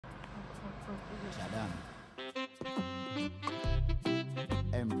Jahdon.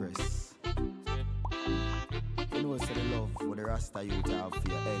 Empress. You know say the love for the Rasta youth have for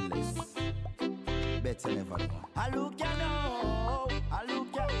your endless. Better never know. I look ya now, I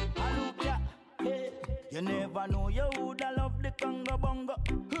look ya, hey. You never know you woulda love the Congo bongo.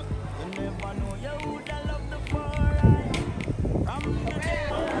 You never know you woulda love the foreign. From the day.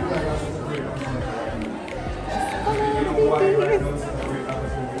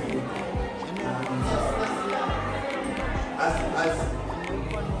 As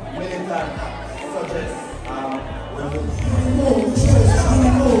many times suggest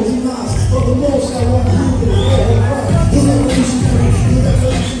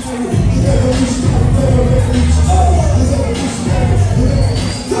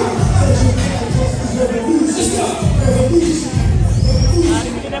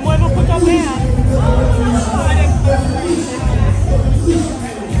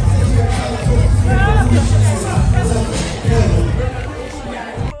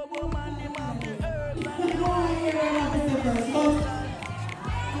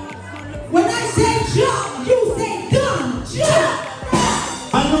when I say jump, you say gun, jump!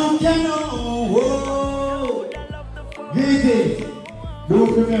 Greetings.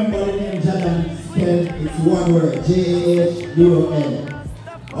 Don't remember the name Jahdon spelled, it's one word, J-H-U-N.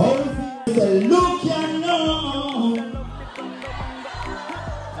 All the people say, look ya know.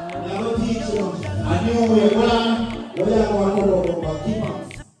 Never teach you. I know where you're going, where you're going, but keep on.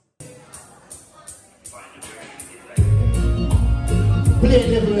 Play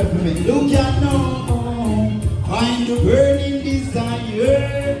devil for me. Look ya know. Find the burning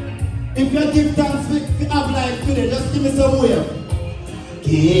desire. If you give thanks for have life today, just give me some way.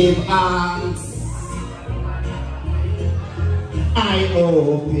 Give thanks. I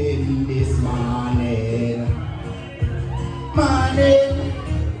open this morning. Morning.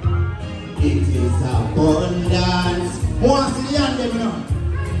 It is abundance. Once in the end, them know.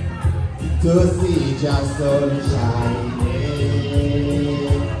 To see just sunshine.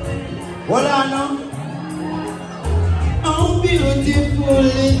 What I know? How beautiful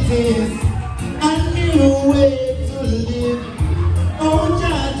it is, a new way to live. Oh,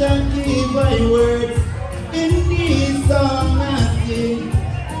 Jahdon, give my words in these songs I sing.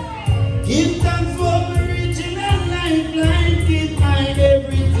 Give thanks for the original lifeline behind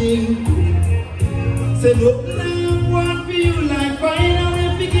everything. Say, look, now one for you like fire,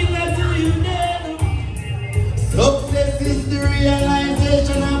 and we give that to you then. Success is the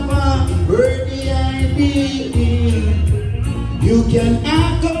realization of a worthy idea. You can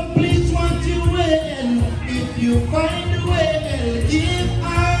accomplish what you will if you find a way. Give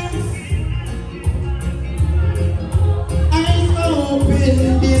thanks. Eyes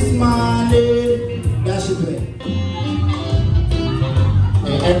open this morning. That should be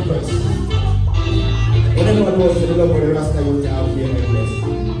an Empress. Anyone knows the love of the Rasta youth out here, Empress.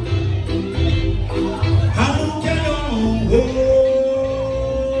 How can you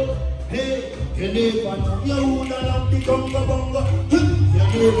hey, you never know you woulda love the Congo bongo. You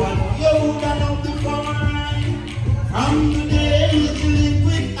never know you woulda love the foreign. From the day you live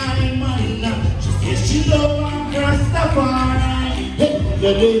with Iman, she says she love Rastafari. Hey,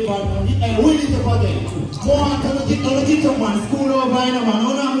 you never know. Hey, who is it for them? More than the get up man, school over in a man.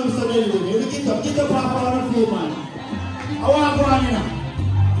 Don't move so they live. You get up off the floor, man. I want to go on here.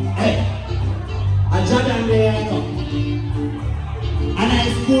 Hey, a Jahdon there, I know. And I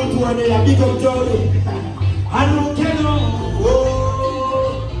school tour there, big up Jodian. I don't care no. Oh,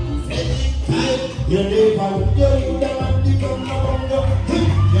 Cedric Titus. You never know you don't become no bongo.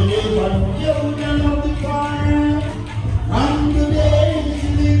 You never know you don't the fire. From the day you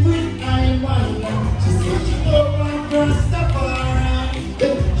live with Iman, she said she love Rastafari.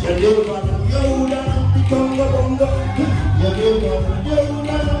 You never know you don't become no bongo. You never know you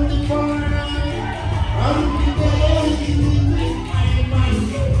don't the fire. From the day you live with Iman,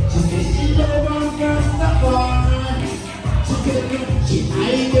 she said she love Rastafari. She said she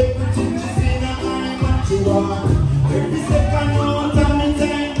hide everything she say in her eye. She want every second out of my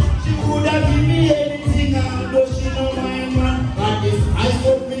time. She woulda give me anything, although she know my man. But this eyes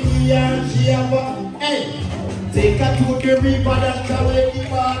open here and she have a hey. Take her to the river that away the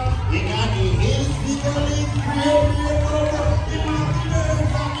bar. In the hills, the girl is creative.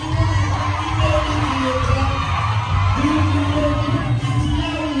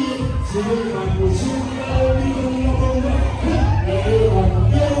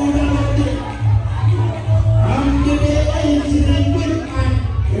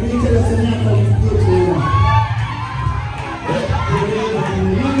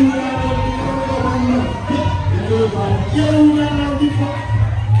 You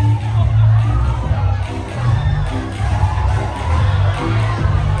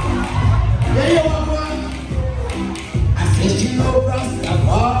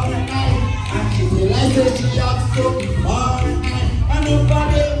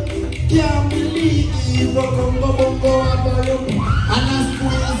give a Congo Bongo about you. And I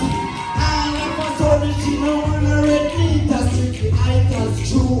squeeze. And I was only she no wanna red meat. I strictly items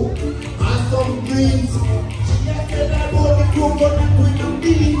true. And some greens. She a tell about the coconut with the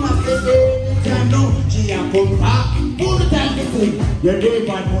bean. I said anytime now. She a come back. All the time they say, you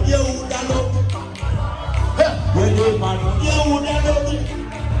never know. You woulda love it. You never know. You woulda love it.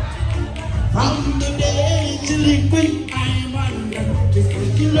 From the day she liquid, I'm under. This is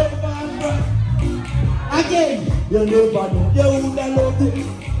the love and breath. Again, you never know. You woulda love it.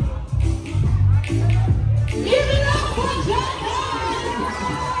 Give it up for Jahdon!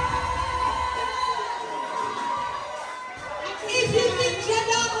 If you think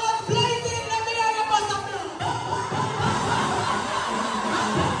Jahdon was blazing, let me hear a buzz of love.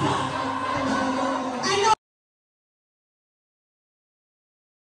 I know.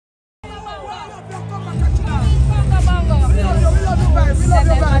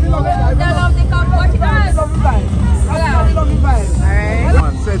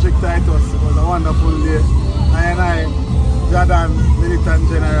 Cedric Titus, it was a wonderful day. I, Jahdon, Militant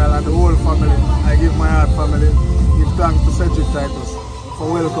General, and the whole family, I give my heart family, give thanks to Cedric Titus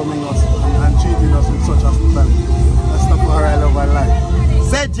for welcoming us and treating us